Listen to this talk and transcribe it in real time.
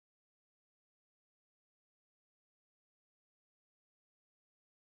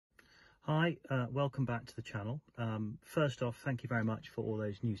Hi, welcome back to the channel. First off, thank you very much for all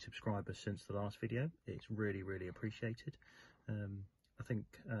those new subscribers since the last video. It's really appreciated. I think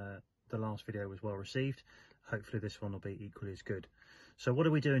the last video was well received. Hopefully this one will be equally as good. So what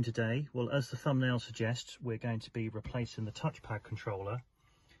are we doing today? Well, as the thumbnail suggests, we're going to be replacing the touchpad controller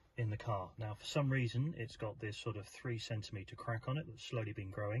in the car. Now, for some reason, it's got this sort of 3 centimetre crack on it that's slowly been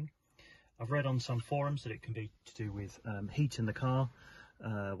growing. I've read on some forums that it can be to do with heat in the car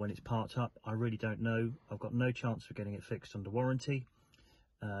when it's parked up. I really don't know. I've got no chance of getting it fixed under warranty.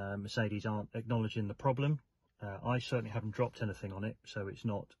 Mercedes aren't acknowledging the problem. I certainly haven't dropped anything on it, so it's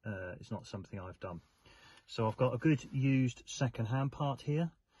not something I've done. So I've got a good used second-hand part here,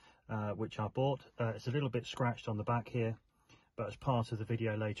 which I bought. It's a little bit scratched on the back here, but as part of the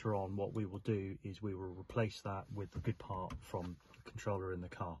video later on, what we will do is we will replace that with the good part from the controller in the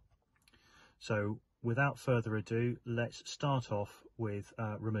car. So without further ado, let's start off with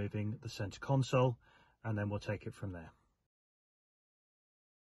removing the center console, and then we'll take it from there.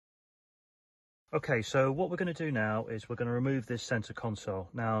 Okay, so what we're going to do now is we're going to remove this center console.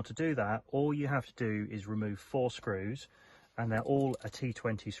 Now, to do that, all you have to do is remove 4 screws, and they're all a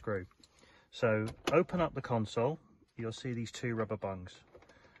T20 screw. So open up the console, you'll see these 2 rubber bungs.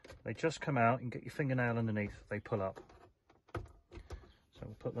 They just come out, and get your fingernail underneath, they pull up. So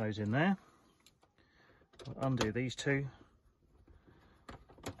we'll put those in there. We'll undo these 2,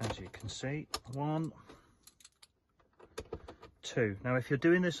 as you can see, 1, 2. Now, if you're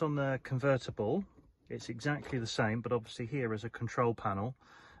doing this on the convertible, it's exactly the same, but obviously here is a control panel,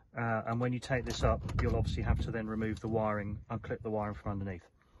 and when you take this up, you'll obviously have to then remove the wiring, unclip the wiring from underneath.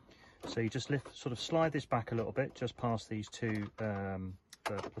 So you just sort of slide this back a little bit, just past these 2 the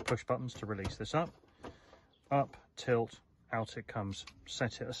push buttons to release this up, tilt, out it comes.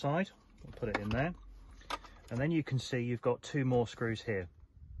 Set it aside, we'll put it in there. And then you can see you've got 2 more screws here.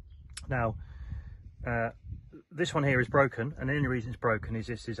 Now, this one here is broken, and the only reason it's broken is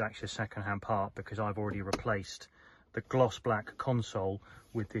this is actually a second-hand part, because I've already replaced the gloss black console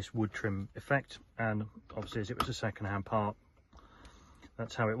with this wood trim effect, and obviously as it was a second-hand part,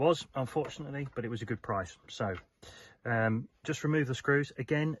 that's how it was, unfortunately, but it was a good price. So just remove the screws,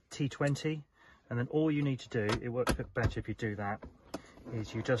 again T20, and then all you need to do, it works a bit better if you do that,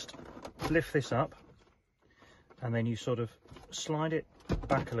 is you just lift this up, and then you sort of slide it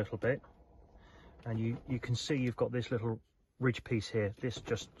back a little bit, and you can see you've got this little ridge piece here. This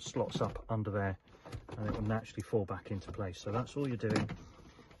just slots up under there, and it will naturally fall back into place. So that's all you're doing,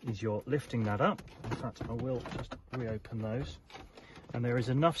 is you're lifting that up. In fact, I will just reopen those, and there is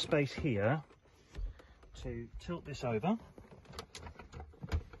enough space here to tilt this over.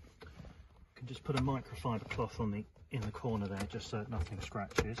 You can just put a microfiber cloth in the corner there, just so that nothing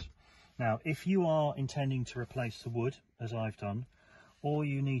scratches. Now, if you are intending to replace the wood, as I've done, all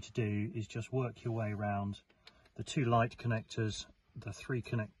you need to do is just work your way around the 2 light connectors, the 3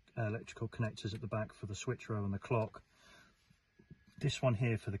 electrical connectors at the back for the switch row and the clock, this one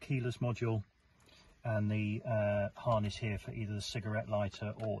here for the keyless module, and the harness here for either the cigarette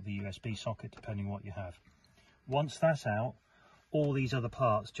lighter or the USB socket, depending what you have. Once that's out, all these other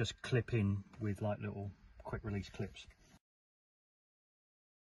parts just clip in with like little quick release clips.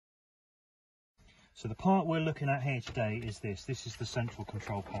 So the part we're looking at here today is this is the central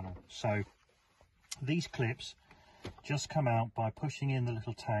control panel. So these clips just come out by pushing in the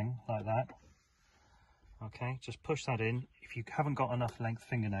little tang like that. Okay, just push that in. If you haven't got enough length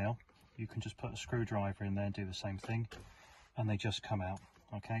fingernail, you can just put a screwdriver in there and do the same thing, and they just come out.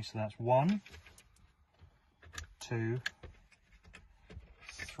 Okay, so that's 1, 2,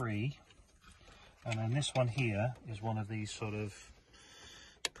 3, and then this one here is one of these sort of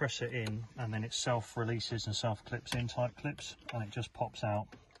press it in, and then it self-releases and self-clips in type clips, and it just pops out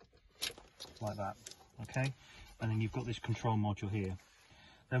like that. Okay, and then you've got this control module here.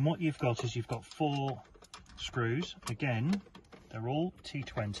 Then what you've got is you've got 4 screws. Again, they're all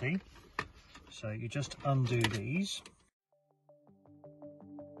T20, so you just undo these.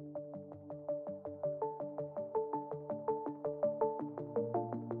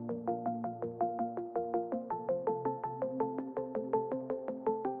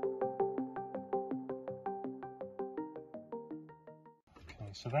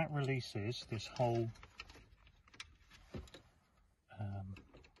 So that releases this whole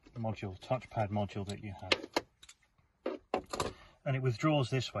module, touchpad module that you have, and it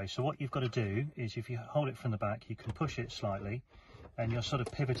withdraws this way. So what you've got to do is, if you hold it from the back, you can push it slightly, and you're sort of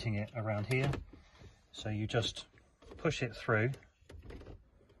pivoting it around here. So you just push it through,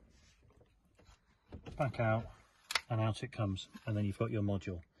 back out, and out it comes, and then you've got your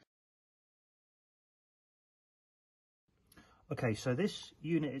module. Okay, so this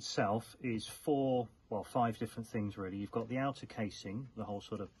unit itself is five different things really. You've got the outer casing, the whole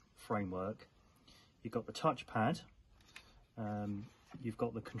sort of framework. You've got the touchpad. You've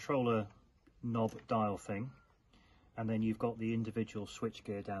got the controller knob dial thing. And then you've got the individual switch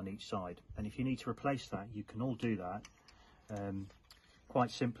gear down each side. And if you need to replace that, you can all do that.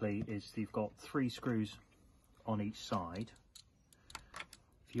 Quite simply is you've got 3 screws on each side.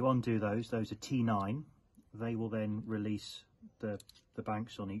 If you undo those are T9. They will then release the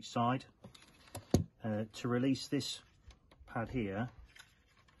banks on each side. To release this pad here,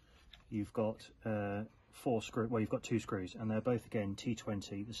 you've got 4 screws. Well, you've got 2 screws, and they're both again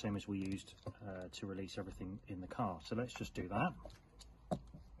T20, the same as we used to release everything in the car. So let's just do that.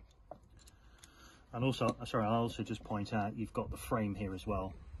 And also, sorry, I'll also just point out you've got the frame here as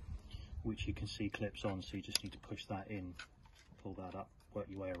well, which you can see clips on. So you just need to push that in, pull that up, work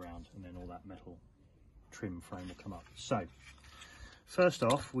your way around, and then all that metal trim frame will come up. So first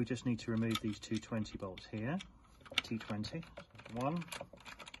off, we just need to remove these 2 20 bolts here. T20, 1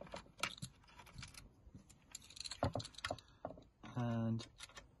 and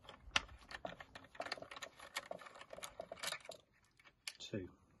 2.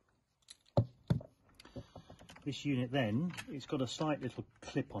 This unit then, it's got a slight little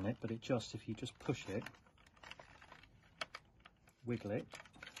clip on it, but it just, if you just push it, wiggle it,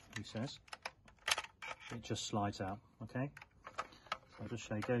 he says, it just slides out. Okay, so I'll just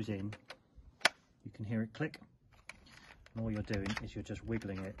show you, goes in, you can hear it click, and all you're doing is you're just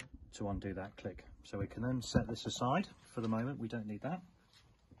wiggling it to undo that click. So we can then set this aside for the moment, we don't need that.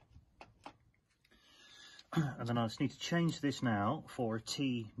 And then I just need to change this now for a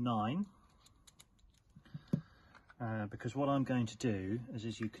T9, because what I'm going to do is,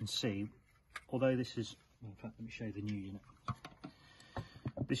 as you can see, although this is, in fact, let me show you the new unit.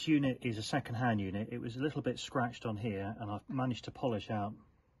 This unit is a second-hand unit. It was a little bit scratched on here, and I've managed to polish out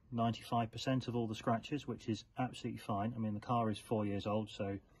 95% of all the scratches, which is absolutely fine. I mean, the car is 4 years old,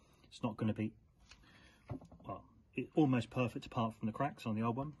 so it's not going to be, well, it's almost perfect apart from the cracks on the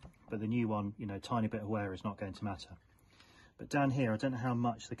old one, but the new one, you know, tiny bit of wear is not going to matter. But down here, I don't know how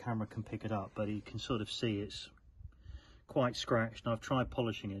much the camera can pick it up, but you can sort of see it's quite scratched, and I've tried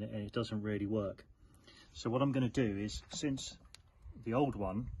polishing it and it doesn't really work. So what I'm going to do is, since the old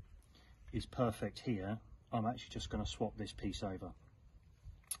one is perfect here, I'm actually just going to swap this piece over.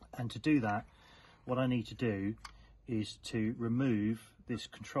 And to do that, what I need to do is to remove this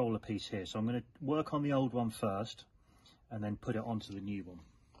controller piece here. So I'm going to work on the old one first and then put it onto the new one.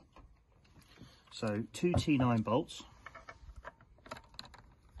 So 2 T9 bolts,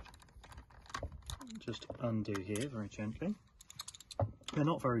 just undo here very gently. They're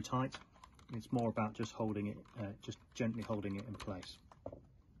not very tight, it's more about just holding it, just gently holding it in place.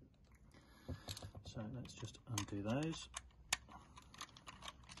 So let's just undo those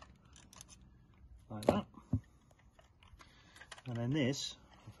like that. And then this,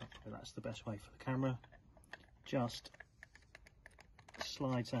 in fact, that's the best way for the camera, just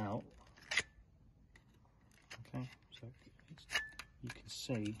slides out. Okay, so you can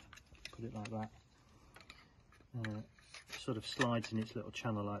see, put it like that, sort of slides in its little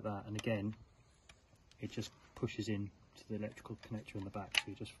channel like that, and again it just pushes in to the electrical connector in the back. So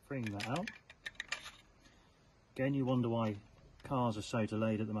you're just freeing that out. Again, you wonder why cars are so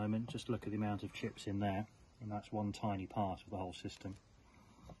delayed at the moment. Just look at the amount of chips in there, and that's one tiny part of the whole system,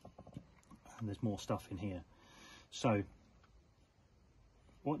 and there's more stuff in here. So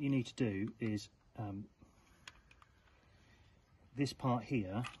what you need to do is, this part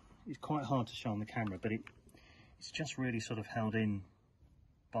here is quite hard to show on the camera, but it's just really sort of held in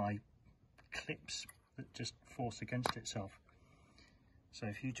by clips that just force against itself. So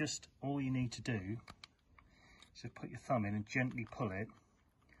if you just, all you need to do is just put your thumb in and gently pull it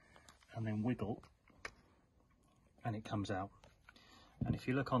and then wiggle, and it comes out. And if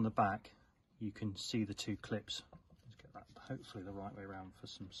you look on the back, you can see the 2 clips. Let's get that hopefully the right way around for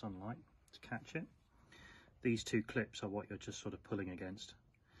some sunlight to catch it. These 2 clips are what you're just sort of pulling against,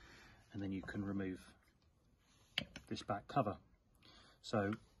 and then you can remove this back cover.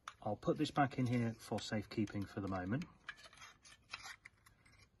 So I'll put this back in here for safekeeping for the moment.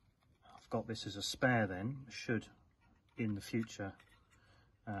 I've got this as a spare then, should in the future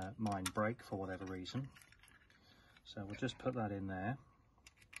mine break for whatever reason. So we'll just put that in there,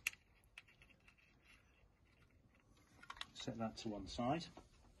 set that to one side.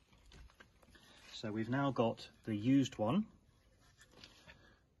 So we've now got the used one,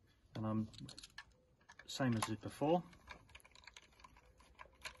 and I'm same as before,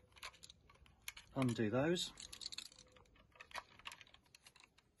 undo those,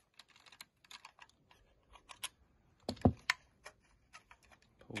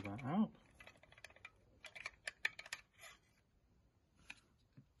 that out.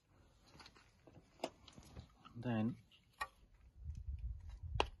 And then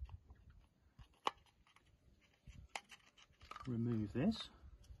remove this.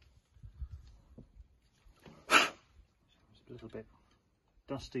 It's a little bit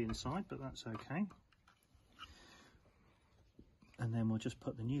dusty inside, but that's okay. And then we'll just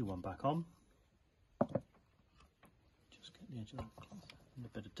put the new one back on. Just get the edge of that cloth and a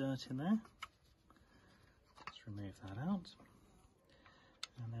bit of dirt in there. Just remove that out.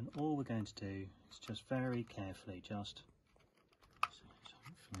 And then all we're going to do is just very carefully just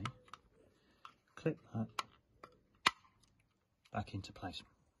hopefully clip that back into place.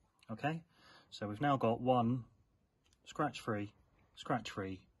 Okay, so we've now got one scratch-free,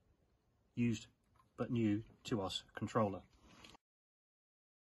 used but new to us controller.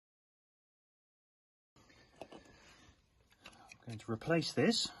 I'm going to replace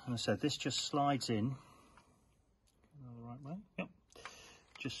this, and I said this just slides in the right way. Yep,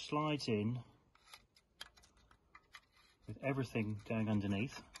 just slides in with everything going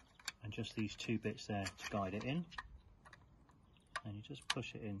underneath, and just these two bits there to guide it in. And you just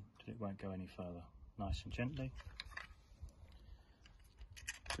push it in till it won't go any further, nice and gently.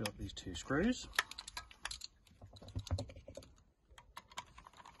 Fill up these two screws.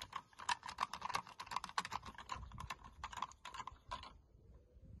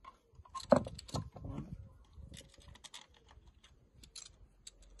 One.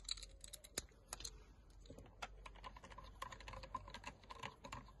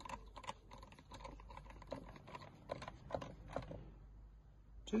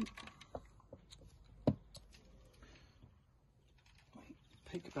 Two.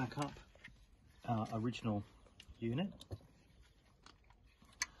 Pick back up our original unit,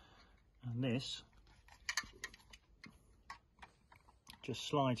 and this just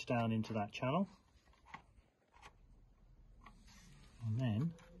slides down into that channel, and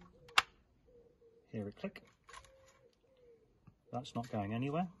then hear it click. That's not going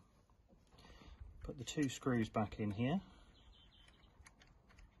anywhere. Put the two screws back in here.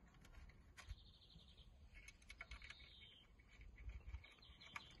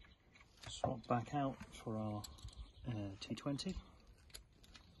 Swap back out for our T20.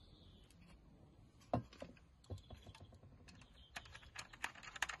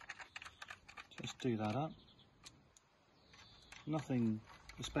 Just do that up. Nothing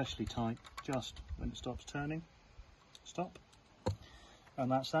especially tight, just when it stops turning, stop.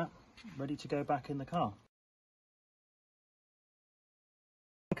 And that's that, ready to go back in the car.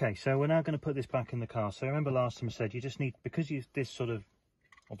 Okay, so we're now going to put this back in the car. So remember last time I said you just need, because this sort of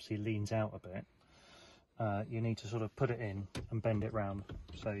obviously leans out a bit, you need to sort of put it in and bend it round.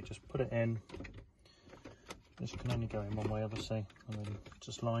 So you just put it in. This can only go in one way obviously, and then it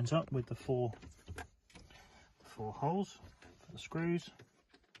just lines up with the four holes for the screws.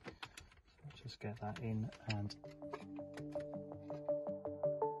 So just get that in and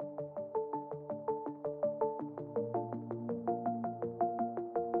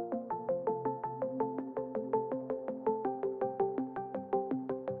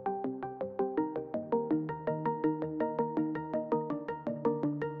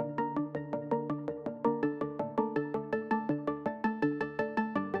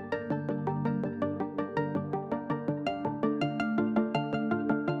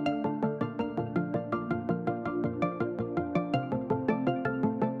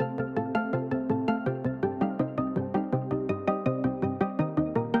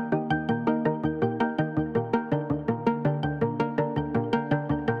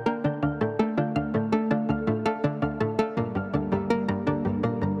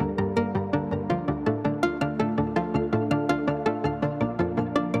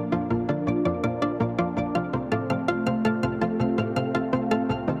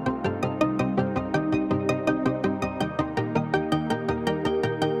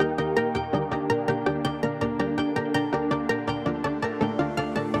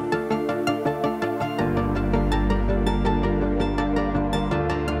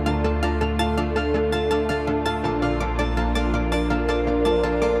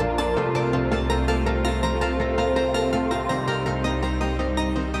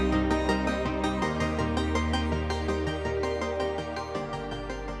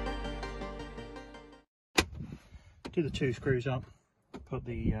do the two screws up, put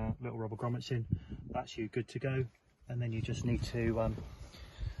the little rubber grommets in. That's you good to go. And then you just need to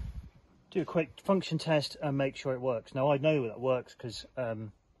do a quick function test and make sure it works. Now I know that works because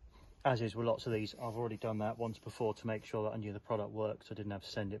as is with lots of these, I've already done that once before to make sure that I knew the product worked, so I didn't have to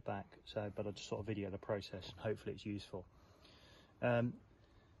send it back. But I just sort of video the process and hopefully it's useful.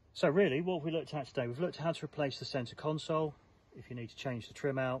 So really what we looked at today, we've looked at how to replace the centre console, if you need to change the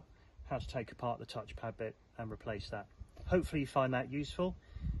trim out, how to take apart the touchpad bit and replace that. Hopefully you find that useful.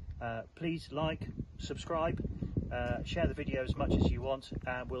 Please like, subscribe, share the video as much as you want,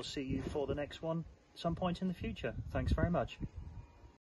 and we'll see you for the next one some point in the future. Thanks very much.